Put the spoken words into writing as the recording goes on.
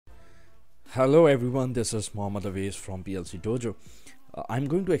Hello everyone, this is Mohammad Awais from PLC Dojo. I'm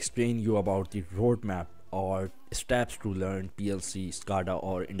going to explain you about the roadmap or steps to learn PLC, SCADA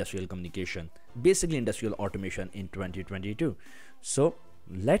or industrial communication, basically industrial automation in 2022. So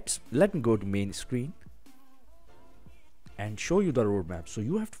let me go to main screen and show you the roadmap. So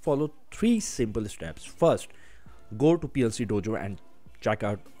you have to follow three simple steps. First, go to PLC Dojo and check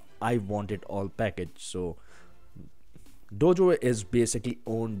out I Want It All package. So Dojo is basically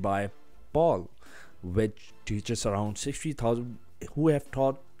owned by Paul, which teaches around 60,000 who have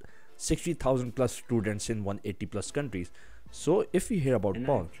taught 60,000 plus students in 180 plus countries. So if we hear about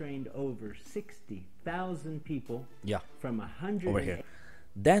Paul, I've trained over 60,000 people. Yeah, from 100 over here.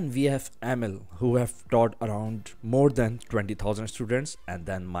 Then we have Emil, who have taught around more than 20,000 students, and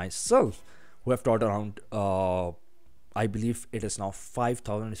then myself, who have taught around I believe it is now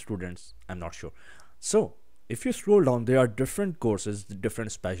 5,000 students. I'm not sure. So if you scroll down, there are different courses,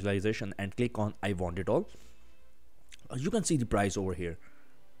 different specialization, and click on I Want It All. You can see the price over here.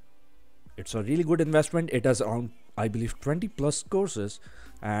 It's a really good investment. It has around, I believe, 20 plus courses,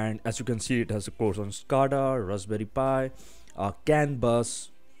 and as you can see, it has a course on SCADA, Raspberry Pi, CAN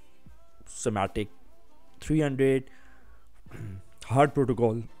bus, Semantic 300, hard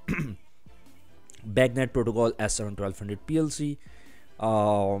protocol, Bacnet protocol, S7 1200 PLC,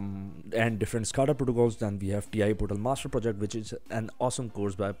 and different SCADA protocols. Then we have TI Portal Master Project, which is an awesome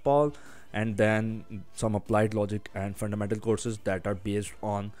course by Paul, and then some applied logic and fundamental courses that are based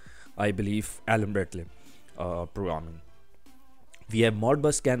on, I believe, Alan Bradley programming. We have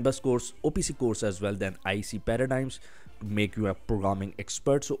Modbus, CAN bus course, OPC course as well, then IC paradigms to make you a programming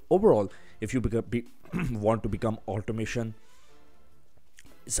expert. So overall, if you want to become automation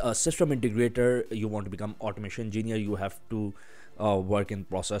a system integrator, you want to become automation engineer, you have to work in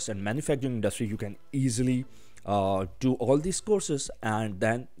process and manufacturing industry, you can easily do all these courses, and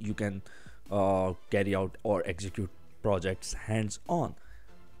then you can carry out or execute projects hands on.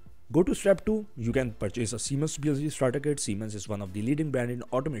 Go to step 2. You can purchase a Siemens PLC starter kit. Siemens is one of the leading brand in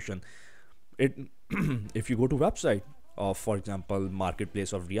automation. If you go to website of, for example,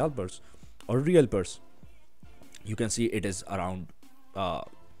 marketplace of Realpers or Realpers, you can see it is around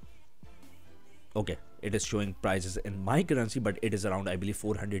okay, it is showing prices in my currency, but it is around, I believe,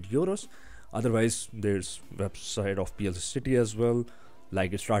 400 euros. Otherwise, there's website of PLC City as well,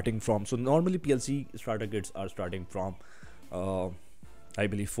 like it's starting from, so normally PLC starter kits are starting from I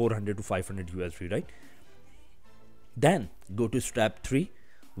believe 400 to 500 USD, right? Then go to step 3,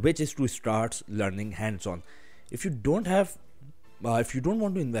 which is to start learning hands-on. If you don't have if you don't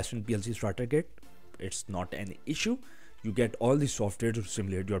want to invest in PLC starter kit, it's not an issue. You get all the software to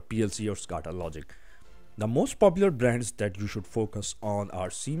simulate your PLC or SCADA logic. The most popular brands that you should focus on are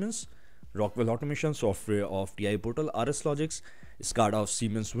Siemens, Rockwell Automation Software of TI Portal, RS Logics, SCADA of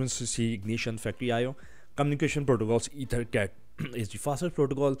Siemens, WinCC, Ignition, Factory IO, Communication Protocols, EtherCAT is the fastest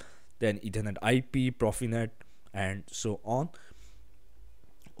protocol, then Ethernet IP, Profinet, and so on.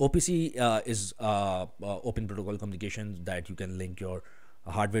 OPC is open protocol communication that you can link your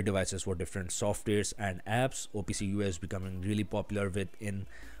hardware devices for different softwares and apps. OPC-UA is becoming really popular within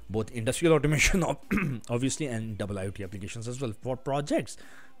both industrial automation obviously, and double IoT applications as well. For projects,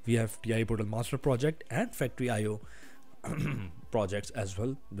 we have TI Portal Master Project and Factory IO projects as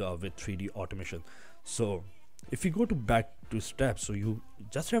well with 3D automation. So if you go to back to steps, so you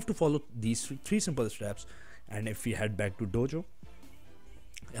just have to follow these three simple steps, and if we head back to Dojo,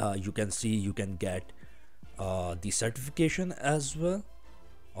 you can see you can get the certification as well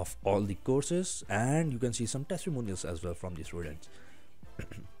of all the courses, and you can see some testimonials as well from the students.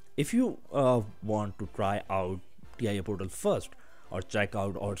 If you want to try out TI Portal first, or check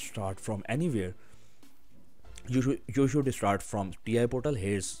out or start from anywhere, you should start from TI Portal.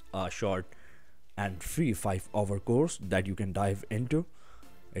 Here's a short and free 5-hour course that you can dive into.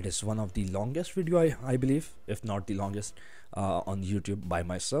 It is one of the longest video, I believe, if not the longest, on YouTube by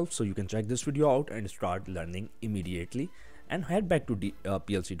myself. So you can check this video out and start learning immediately, and head back to the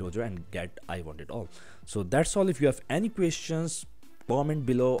PLC Dojo and get I Want It All. So that's all. If you have any questions, comment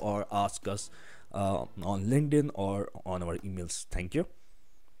below or ask us on LinkedIn or on our emails. Thank you.